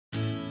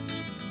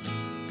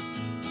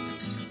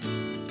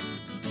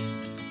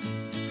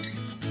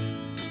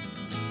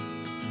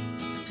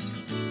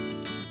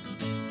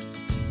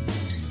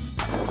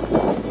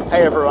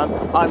Hey everyone,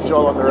 I'm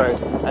Joel on the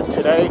road, and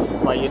today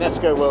my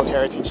UNESCO World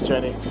Heritage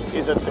journey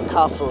is at the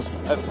castles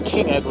of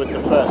King Edward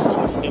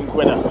I in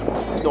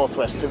Gwynedd,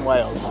 northwestern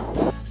Wales.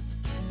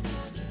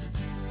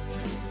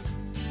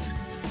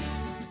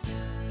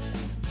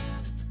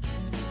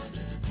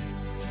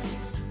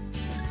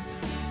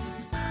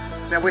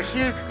 Now we're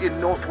here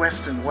in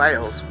northwestern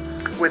Wales,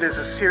 where there's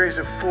a series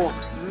of 4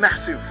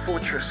 massive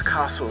fortress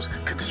castles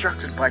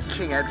constructed by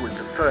King Edward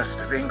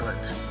I of England.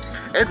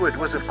 Edward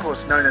was of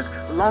course known as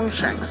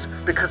Longshanks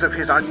because of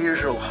his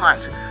unusual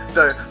height,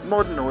 though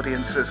modern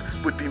audiences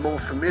would be more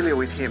familiar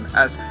with him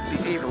as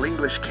the evil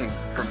English king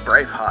from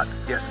Braveheart,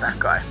 yes that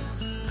guy.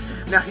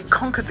 Now he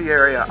conquered the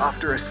area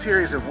after a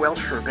series of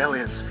Welsh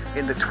rebellions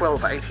in the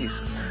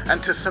 1280s,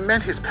 and to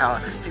cement his power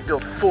he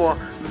built 4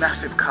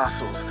 massive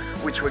castles,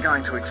 which we're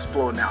going to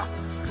explore now.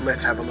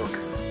 Let's have a look.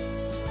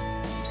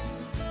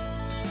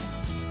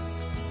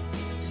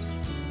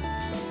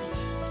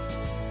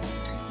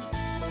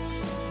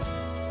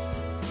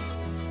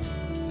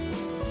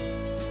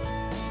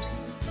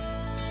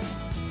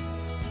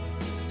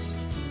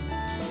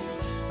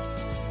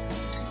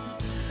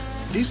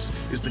 This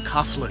is the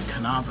castle at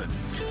Caernarfon,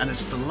 and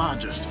it's the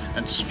largest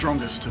and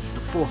strongest of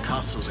the 4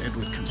 castles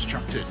Edward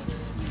constructed.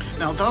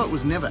 Now, though it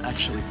was never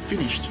actually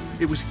finished,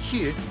 it was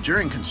here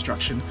during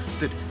construction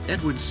that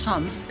Edward's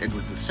son,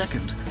 Edward II,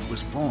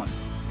 was born.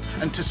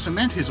 And to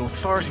cement his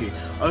authority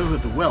over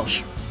the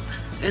Welsh,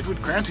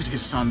 Edward granted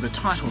his son the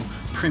title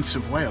Prince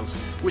of Wales,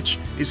 which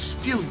is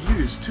still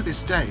used to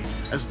this day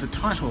as the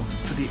title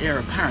for the heir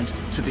apparent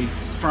to the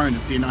throne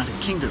of the United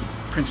Kingdom.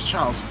 Prince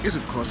Charles is,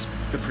 of course,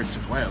 the Prince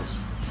of Wales.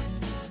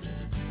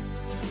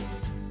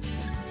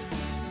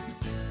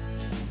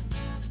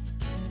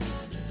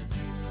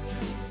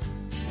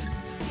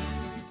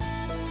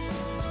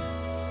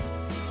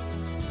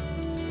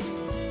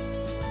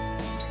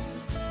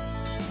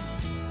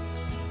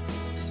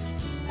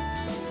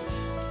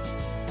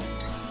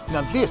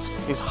 Now this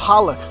is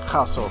Harlech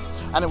Castle,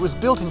 and it was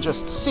built in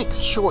just 6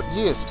 short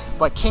years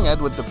by King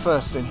Edward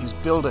I and his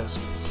builders.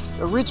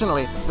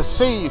 Originally, the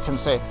sea, you can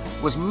say,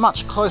 was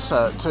much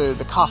closer to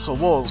the castle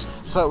walls,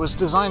 so it was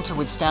designed to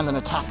withstand an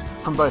attack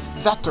from both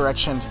that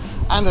direction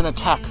and an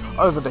attack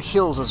over the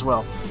hills as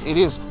well. It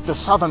is the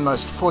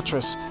southernmost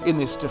fortress in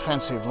this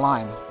defensive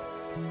line.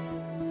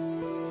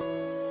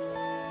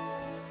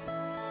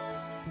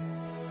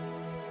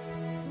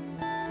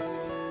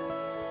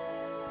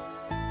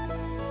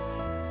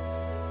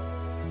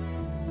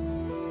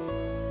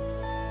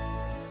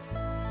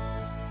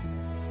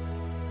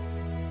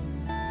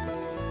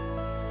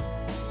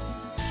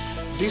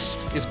 This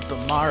is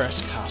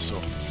Beaumaris Castle,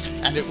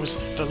 and it was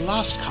the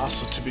last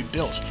castle to be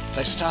built.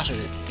 They started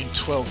it in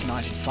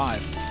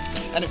 1295,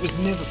 and it was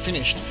never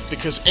finished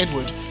because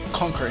Edward,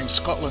 conquering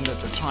Scotland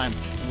at the time,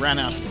 ran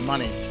out of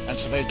money, and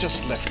so they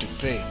just left it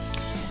be.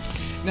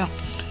 Now,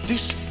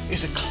 this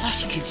is a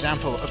classic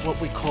example of what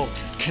we call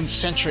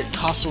concentric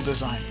castle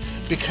design,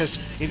 because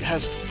it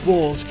has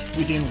walls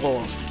within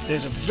walls.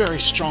 There's a very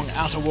strong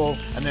outer wall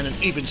and then an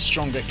even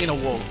stronger inner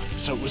wall,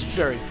 so it was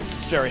very,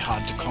 very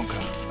hard to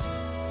conquer.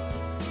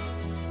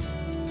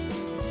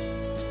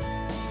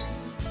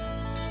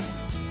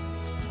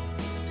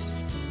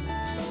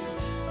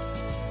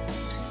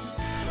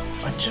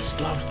 I just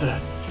love the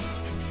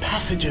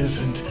passages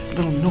and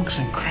little nooks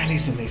and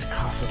crannies in these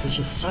castles. There's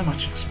just so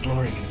much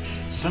exploring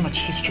and so much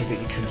history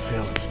that you can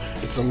feel.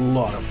 It's a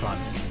lot of fun.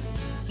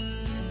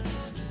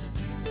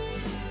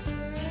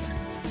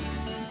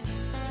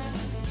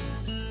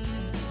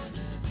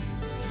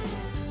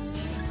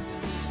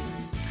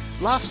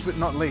 Last but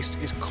not least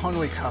is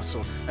Conwy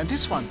Castle, and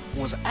this one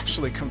was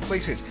actually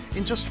completed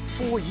in just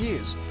 4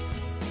 years.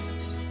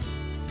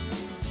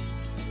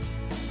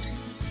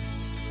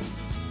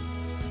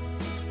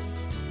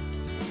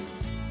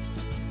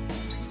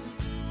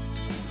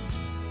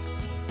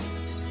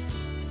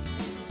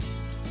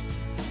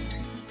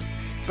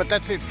 But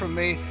that's it from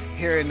me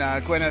here in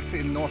Gwynedd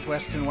in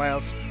northwestern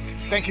Wales.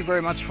 Thank you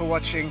very much for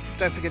watching.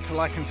 Don't forget to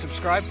like and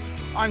subscribe.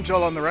 I'm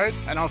Joel on the road,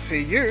 and I'll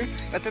see you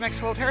at the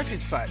next World Heritage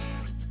site.